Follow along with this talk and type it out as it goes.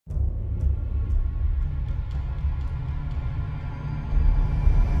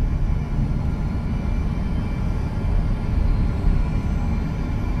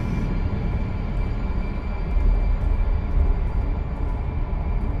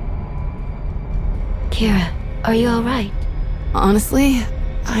Kira, are you alright? Honestly,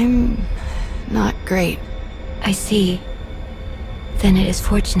 I'm not great. I see. Then it is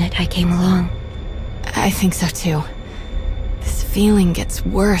fortunate I came along. I think so too. This feeling gets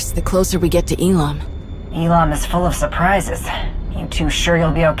worse the closer we get to Elam. Elam is full of surprises. You two sure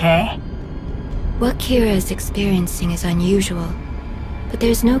you'll be okay? What Kira is experiencing is unusual, but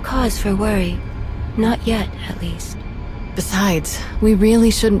there's no cause for worry. Not yet, at least. Besides, we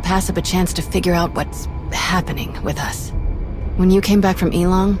really shouldn't pass up a chance to figure out what's happening with us. When you came back from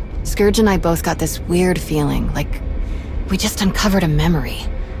Elam, Scourge and I both got this weird feeling, like we just uncovered a memory.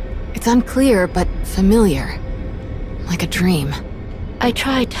 It's unclear, but familiar. Like a dream. I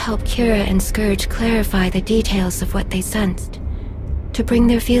tried to help Kira and Scourge clarify the details of what they sensed, to bring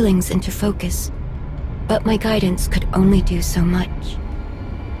their feelings into focus. But my guidance could only do so much.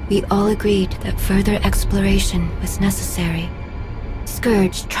 We all agreed that further exploration was necessary.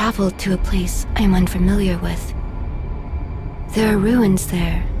 Scourge traveled to a place I am unfamiliar with. There are ruins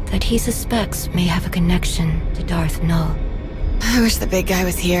there that he suspects may have a connection to Darth Null. I wish the big guy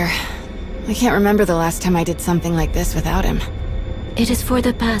was here. I can't remember the last time I did something like this without him. It is for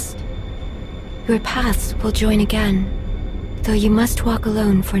the best. Your paths will join again, though you must walk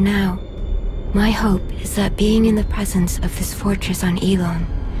alone for now. My hope is that being in the presence of this fortress on Elam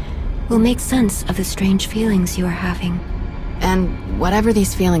will make sense of the strange feelings you are having. And whatever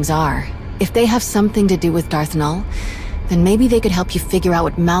these feelings are, if they have something to do with Darth Null, then maybe they could help you figure out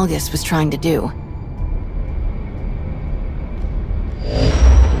what Malgus was trying to do.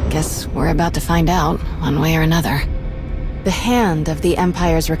 Guess we're about to find out, one way or another. The hand of the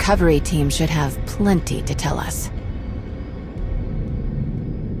Empire's recovery team should have plenty to tell us.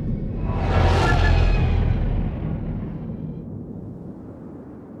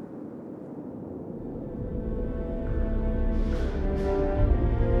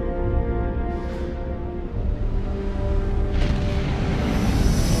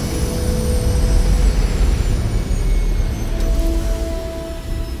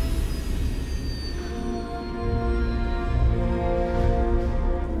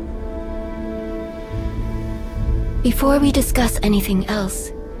 Before we discuss anything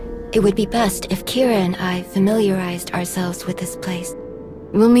else, it would be best if Kira and I familiarized ourselves with this place.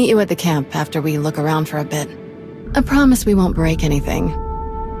 We'll meet you at the camp after we look around for a bit. I promise we won't break anything.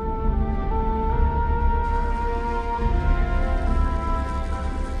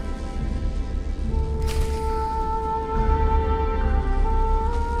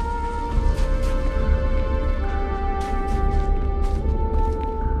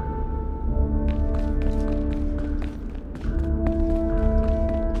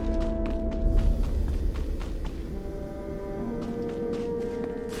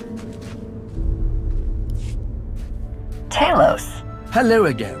 Hello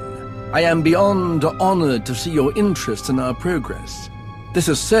again. I am beyond honored to see your interest in our progress. This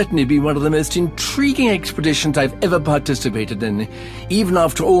has certainly been one of the most intriguing expeditions I've ever participated in, even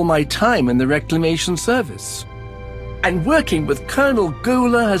after all my time in the Reclamation Service. And working with Colonel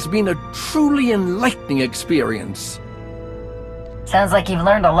Gola has been a truly enlightening experience. Sounds like you've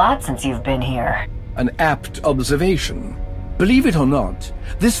learned a lot since you've been here. An apt observation. Believe it or not,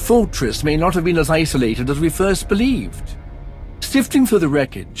 this fortress may not have been as isolated as we first believed. Sifting through the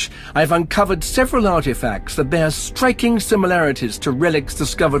wreckage, I've uncovered several artifacts that bear striking similarities to relics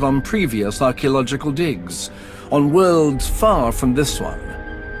discovered on previous archaeological digs, on worlds far from this one.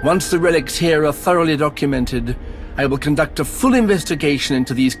 Once the relics here are thoroughly documented, I will conduct a full investigation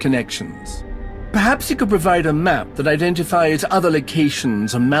into these connections. Perhaps you could provide a map that identifies other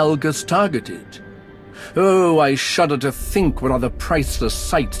locations Malgus targeted. Oh, I shudder to think what other priceless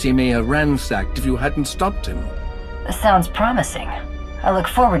sites he may have ransacked if you hadn't stopped him. This sounds promising. I look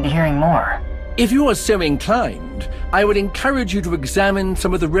forward to hearing more. If you are so inclined, I would encourage you to examine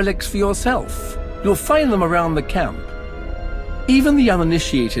some of the relics for yourself. You'll find them around the camp. Even the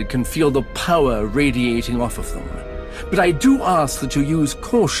uninitiated can feel the power radiating off of them, but I do ask that you use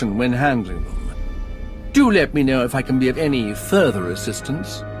caution when handling them. Do let me know if I can be of any further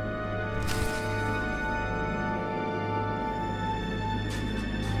assistance.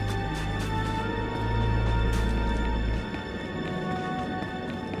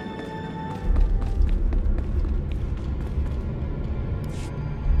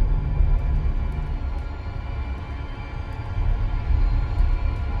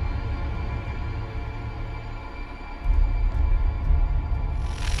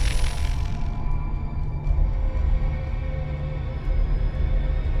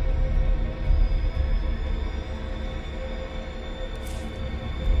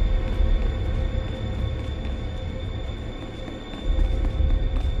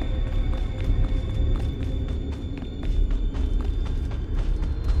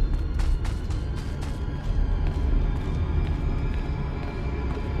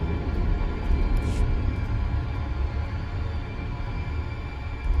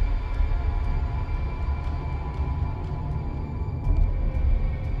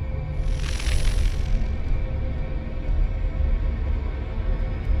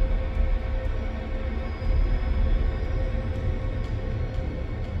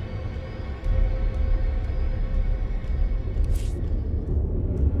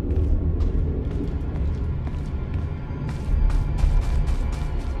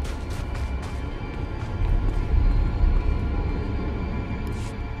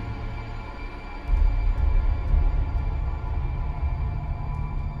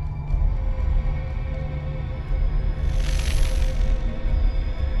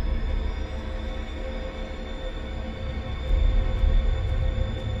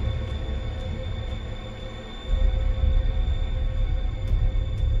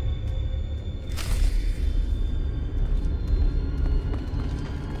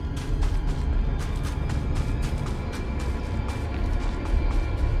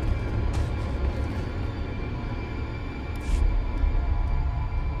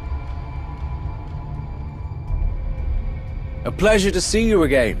 A pleasure to see you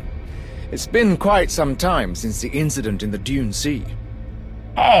again. It's been quite some time since the incident in the Dune Sea.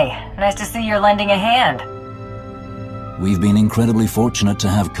 Hey, nice to see you're lending a hand. We've been incredibly fortunate to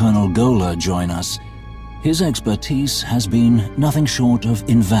have Colonel Gola join us. His expertise has been nothing short of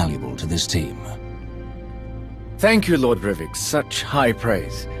invaluable to this team. Thank you, Lord Rivik. Such high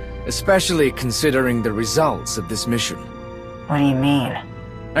praise, especially considering the results of this mission. What do you mean?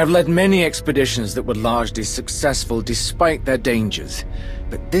 I've led many expeditions that were largely successful despite their dangers,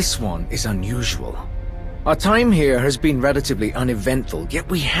 but this one is unusual. Our time here has been relatively uneventful, yet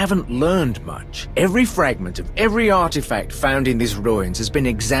we haven't learned much. Every fragment of every artifact found in these ruins has been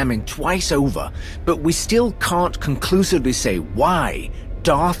examined twice over, but we still can't conclusively say why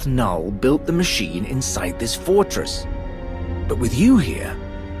Darth Null built the machine inside this fortress. But with you here,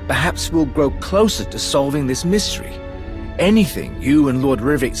 perhaps we'll grow closer to solving this mystery. Anything you and Lord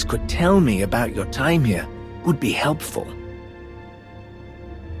Rivik could tell me about your time here would be helpful.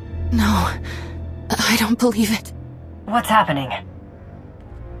 No, I don't believe it. What's happening?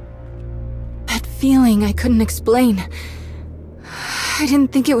 That feeling I couldn't explain. I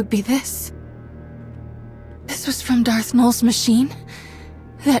didn't think it would be this. This was from Darth Null's machine?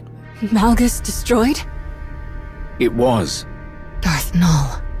 That Malgus destroyed? It was. Darth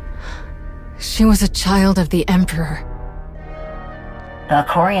Null. She was a child of the Emperor. The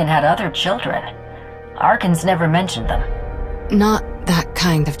Quarian had other children. Arkans never mentioned them. Not that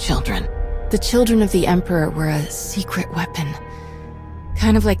kind of children. The children of the Emperor were a secret weapon.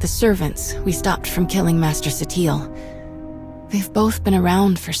 Kind of like the servants we stopped from killing Master Satele. They've both been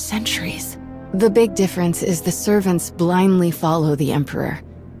around for centuries. The big difference is the servants blindly follow the Emperor.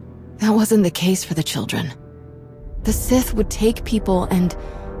 That wasn't the case for the children. The Sith would take people and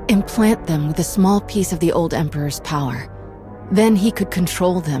implant them with a small piece of the old Emperor's power. Then he could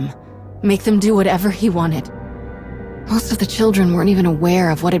control them, make them do whatever he wanted. Most of the children weren't even aware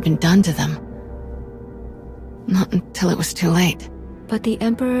of what had been done to them. Not until it was too late. But the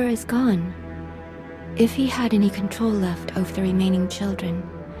Emperor is gone. If he had any control left over the remaining children,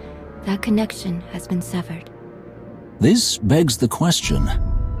 that connection has been severed. This begs the question,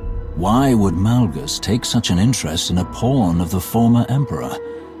 why would Malgus take such an interest in a pawn of the former Emperor?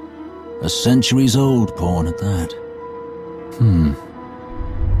 A centuries-old pawn at that.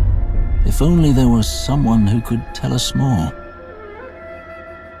 If only there was someone who could tell us more.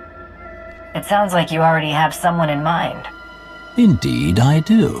 It sounds like you already have someone in mind. Indeed, I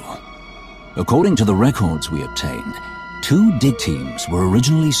do. According to the records we obtained, 2 dig teams were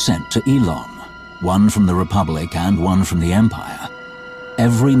originally sent to Elon, one from the Republic and one from the Empire.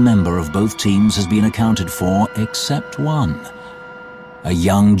 Every member of both teams has been accounted for except one, a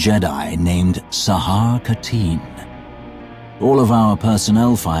young Jedi named Sahar Katin. All of our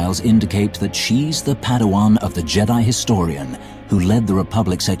personnel files indicate that she's the Padawan of the Jedi historian who led the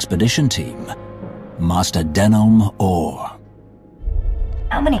Republic's expedition team, Master Denom Orr.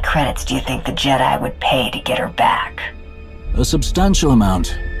 How many credits do you think the Jedi would pay to get her back? A substantial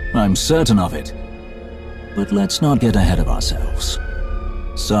amount, I'm certain of it. But let's not get ahead of ourselves.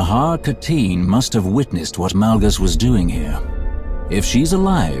 Sahar Katin must have witnessed what Malgus was doing here. If she's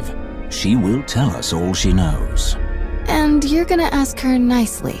alive, she will tell us all she knows. And you're gonna ask her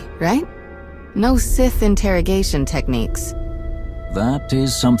nicely, right? No Sith interrogation techniques. That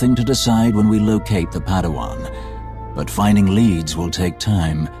is something to decide when we locate the Padawan, but finding leads will take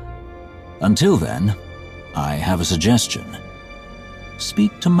time. Until then, I have a suggestion.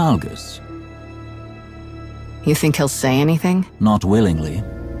 Speak to Malgus. You think he'll say anything? Not willingly,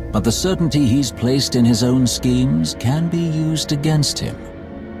 but the certainty he's placed in his own schemes can be used against him.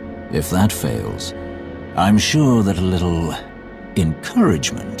 If that fails, I'm sure that a little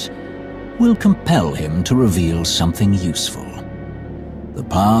encouragement will compel him to reveal something useful. The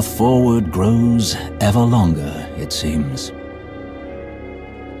path forward grows ever longer, it seems.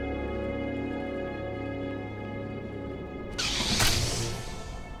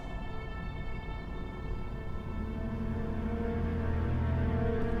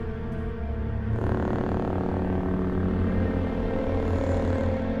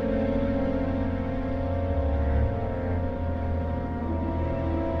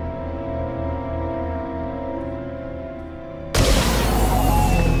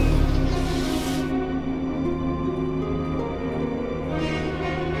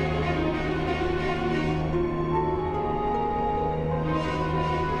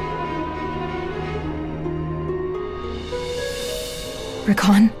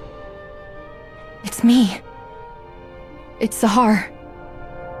 Rakan? It's me. It's Sahar.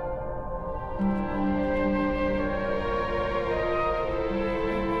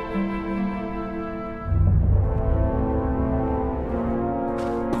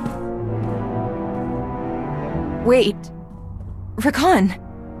 Wait. Rakan.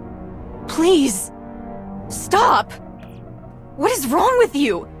 Please. Stop! What is wrong with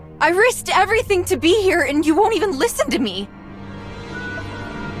you? I risked everything to be here and you won't even listen to me.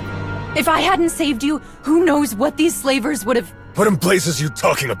 If I hadn't saved you, who knows what these slavers would have... What in blazes are you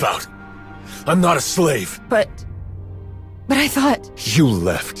talking about? I'm not a slave. But I thought... You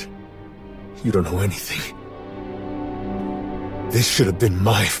left. You don't know anything. This should have been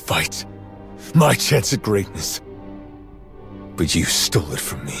my fight. My chance at greatness. But you stole it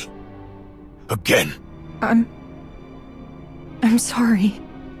from me. Again. I'm sorry.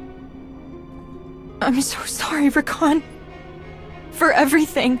 I'm so sorry, Rakan. For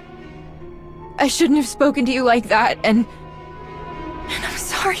everything. I shouldn't have spoken to you like that, and I'm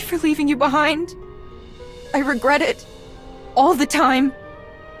sorry for leaving you behind. I regret it. All the time.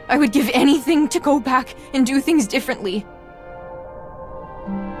 I would give anything to go back and do things differently.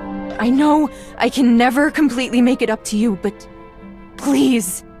 I know I can never completely make it up to you, but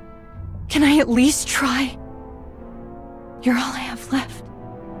please, can I at least try? You're all I have left.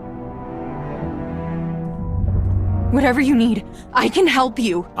 Whatever you need, I can help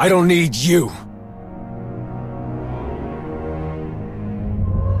you. I don't need you.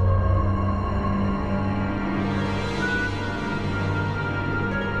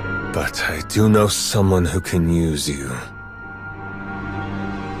 But I do know someone who can use you.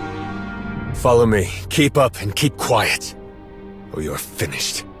 Follow me. Keep up and keep quiet, or you're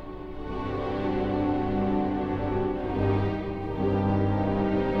finished.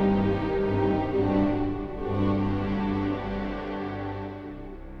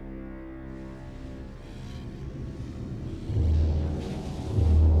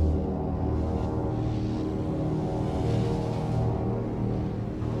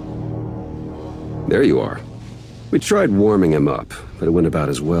 There you are. We tried warming him up, but it went about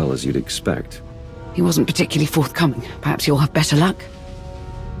as well as you'd expect. He wasn't particularly forthcoming. Perhaps you'll have better luck.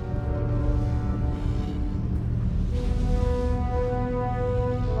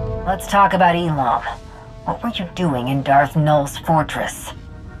 Let's talk about Elam. What were you doing in Darth Nul's fortress?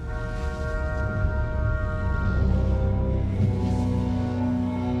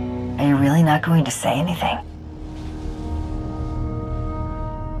 Are you really not going to say anything?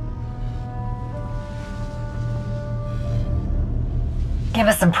 Give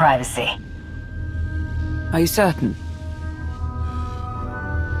us some privacy. Are you certain?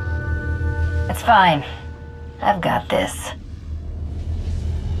 It's fine. I've got this.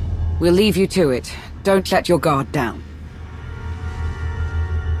 We'll leave you to it. Don't let your guard down.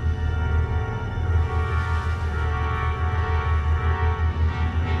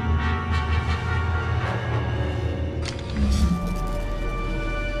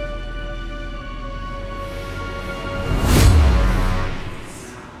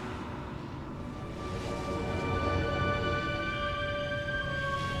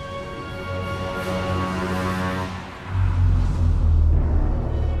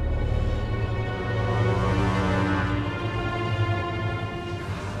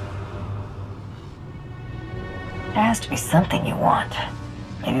 There has to be something you want.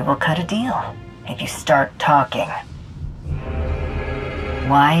 Maybe we'll cut a deal. If you start talking.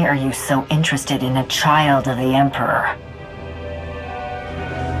 Why are you so interested in a child of the Emperor?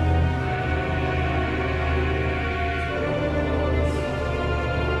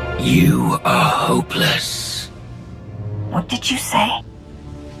 You are hopeless. What did you say?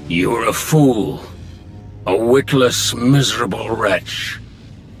 You're a fool. A witless, miserable wretch.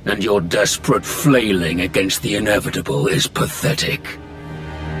 And your desperate flailing against the inevitable is pathetic.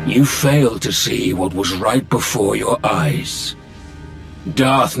 You failed to see what was right before your eyes.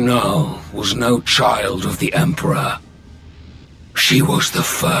 Darth Nul was no child of the Emperor. She was the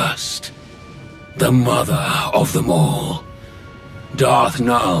first. The mother of them all. Darth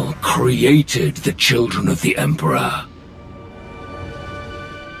Nul created the children of the Emperor.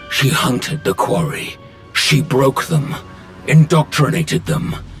 She hunted the quarry. She broke them, indoctrinated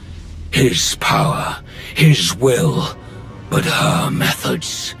them. His power, his will, but her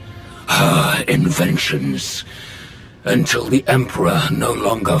methods, her inventions, until the Emperor no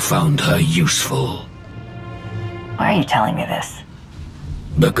longer found her useful. Why are you telling me this?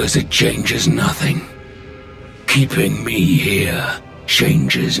 Because it changes nothing. Keeping me here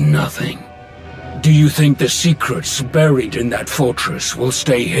changes nothing. Do you think the secrets buried in that fortress will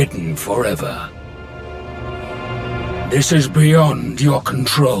stay hidden forever? This is beyond your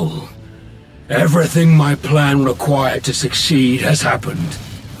control. Everything my plan required to succeed has happened.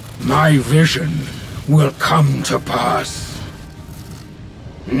 My vision will come to pass.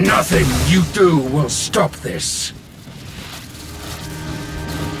 Nothing you do will stop this.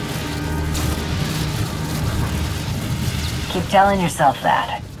 Keep telling yourself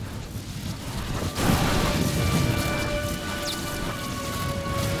that.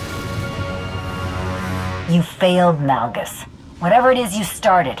 You failed, Malgus. Whatever it is you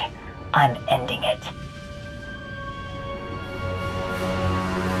started, I'm ending it.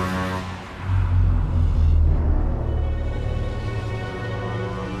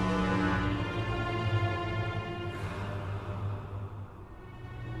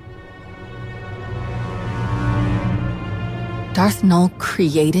 Darth Nul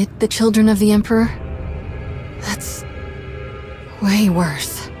created the children of the Emperor? That's way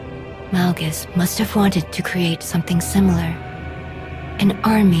worse. Malgus must have wanted to create something similar. An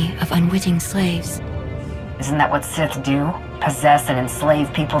army of unwitting slaves. Isn't that what Sith do? Possess and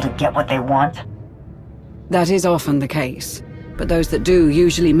enslave people to get what they want? That is often the case, but those that do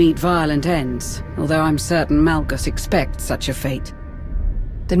usually meet violent ends, although I'm certain Malgus expects such a fate.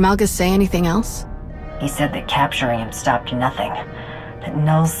 Did Malgus say anything else? He said that capturing him stopped nothing. That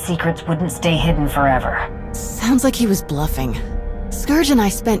Null's secrets wouldn't stay hidden forever. Sounds like he was bluffing. Scourge and I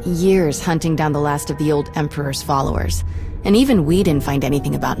spent years hunting down the last of the old Emperor's followers, and even we didn't find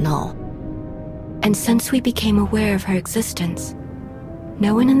anything about Null. And since we became aware of her existence,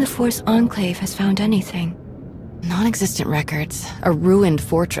 no one in the Force Enclave has found anything. Non-existent records, a ruined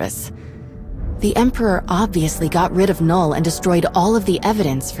fortress. The Emperor obviously got rid of Null and destroyed all of the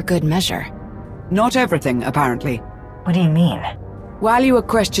evidence for good measure. Not everything, apparently. What do you mean? While you were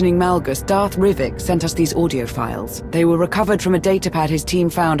questioning Malgus, Darth Rivik sent us these audio files. They were recovered from a datapad his team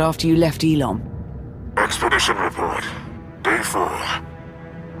found after you left Elon. Expedition report. Day 4.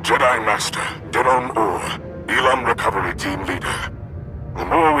 Jedi Master, Denon Or, Elon Recovery Team Leader. The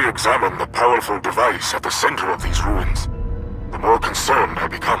more we examine the powerful device at the center of these ruins, the more concerned I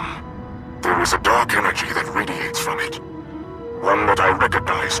become. There is a dark energy that radiates from it. One that I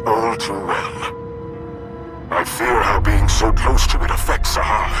recognize all too well. I fear how being so close to it affects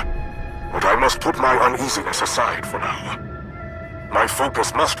Sahar, but I must put my uneasiness aside for now. My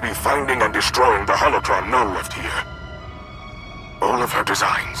focus must be finding and destroying the holocron Null left here. All of her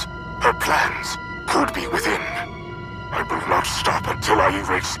designs, her plans, could be within. I will not stop until I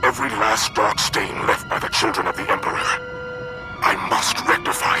erase every last dark stain left by the children of the Emperor. I must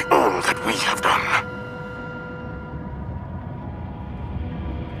rectify all that we have done.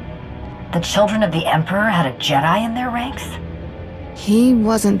 The children of the Emperor had a Jedi in their ranks? He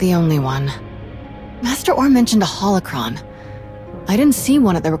wasn't the only one. Master Orr mentioned a holocron. I didn't see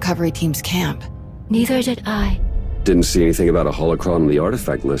one at the recovery team's camp. Neither did I. Didn't see anything about a holocron on the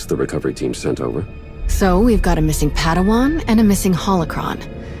artifact list the recovery team sent over. So we've got a missing Padawan and a missing holocron.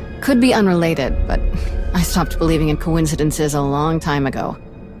 Could be unrelated, but I stopped believing in coincidences a long time ago.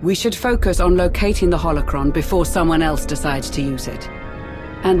 We should focus on locating the holocron before someone else decides to use it.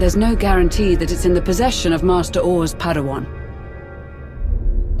 And there's no guarantee that it's in the possession of Master Orr's Padawan.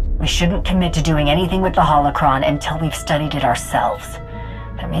 We shouldn't commit to doing anything with the holocron until we've studied it ourselves.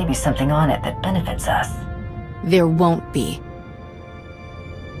 There may be something on it that benefits us. There won't be.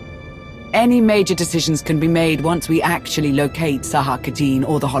 Any major decisions can be made once we actually locate Sahar Kadeen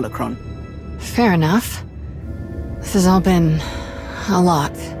or the holocron. Fair enough. This has all been a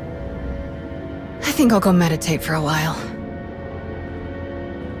lot. I think I'll go meditate for a while.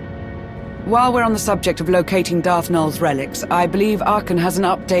 While we're on the subject of locating Darth Null's relics, I believe Arkan has an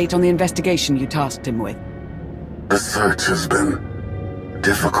update on the investigation you tasked him with. The search has been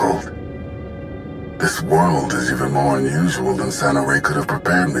difficult. This world is even more unusual than Sana-rae could have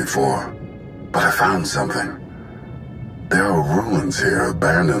prepared me for. But I found something. There are ruins here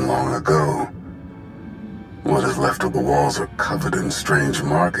abandoned long ago. What is left of the walls are covered in strange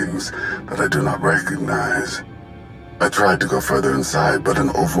markings that I do not recognize. I tried to go further inside, but an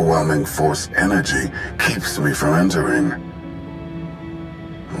overwhelming force energy keeps me from entering.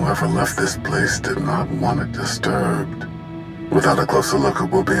 Whoever left this place did not want it disturbed. Without a closer look, it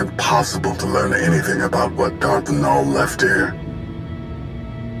will be impossible to learn anything about what Darth Null left here.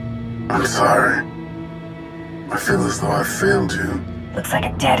 I'm sorry. I feel as though I failed you. Looks like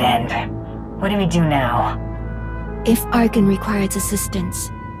a dead end. What do we do now? If Arkan requires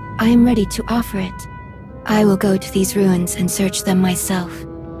assistance, I am ready to offer it. I will go to these ruins and search them myself.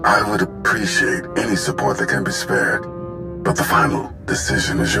 I would appreciate any support that can be spared, but the final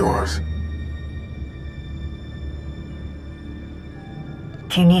decision is yours.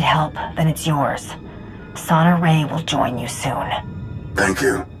 If you need help, then it's yours. Sana-rae will join you soon. Thank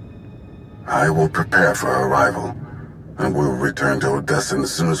you. I will prepare for her arrival, and we'll return to Odessa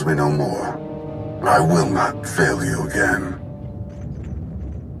as soon as we know more. I will not fail you again.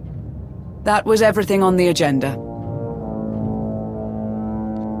 That was everything on the agenda.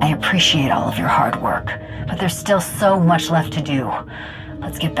 I appreciate all of your hard work, but there's still so much left to do.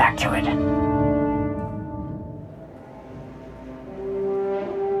 Let's get back to it.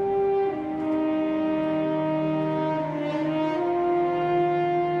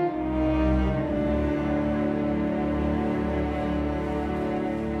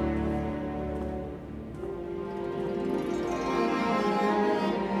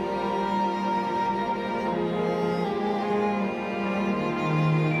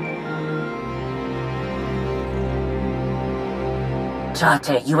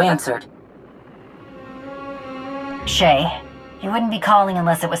 Jate, you answered. Shay, you wouldn't be calling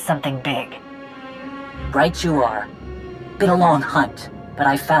unless it was something big. Right you are. Been a long hunt, but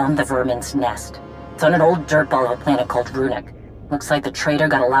I found the vermin's nest. It's on an old dirtball of a planet called Runic. Looks like the traitor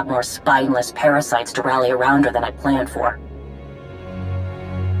got a lot more spineless parasites to rally around her than I planned for.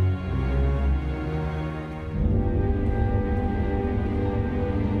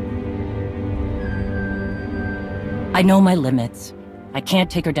 I know my limits. I can't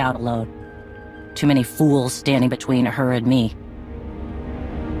take her down alone. Too many fools standing between her and me.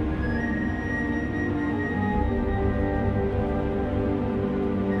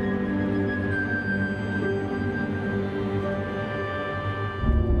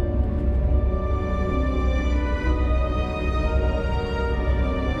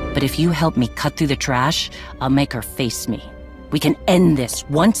 But if you help me cut through the trash, I'll make her face me. We can end this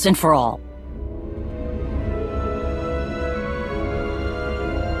once and for all.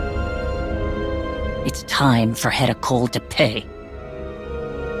 It's time for Hedda Cole to pay.